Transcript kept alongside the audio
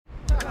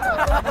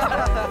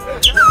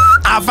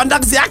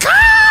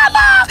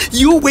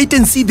You wait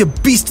and see the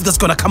beast that's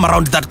gonna come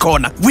around that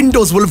corner.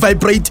 Windows will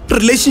vibrate,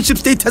 relationship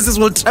statuses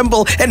will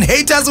tremble, and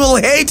haters will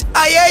hate.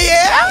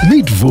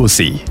 Meet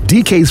Vusi,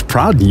 DK's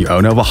proud new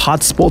owner of a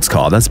hot sports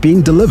car that's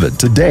being delivered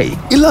today.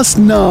 Ilas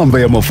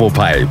namba ya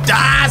mafopai.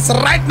 That's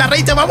right,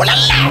 narrator.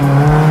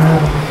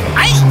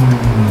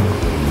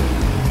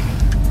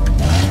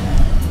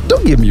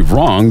 Don't get me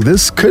wrong,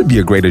 this could be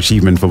a great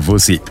achievement for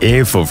Vusi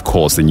if, of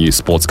course, the new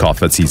sports car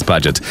fits his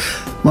budget.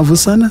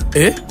 Mavusana?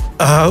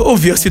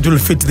 Obviously it will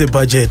fit the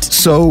budget.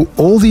 So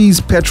all these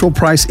petrol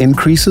price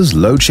increases,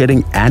 load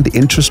shedding, and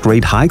interest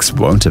rate hikes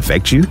won't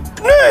affect you?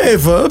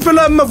 Never.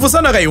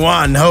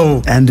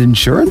 And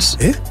insurance?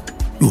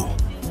 Oh,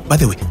 by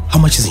the way, how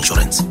much is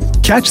insurance?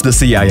 Catch the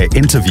Siyaya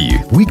interview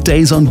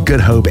weekdays on Good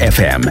Hope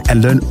FM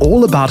and learn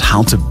all about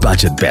how to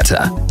budget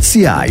better.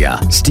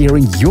 Siyaya,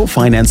 steering your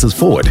finances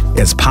forward,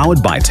 is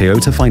powered by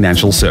Toyota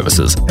Financial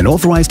Services, an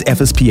authorized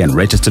FSP and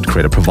registered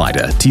credit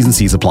provider. T's and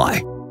C's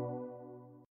apply.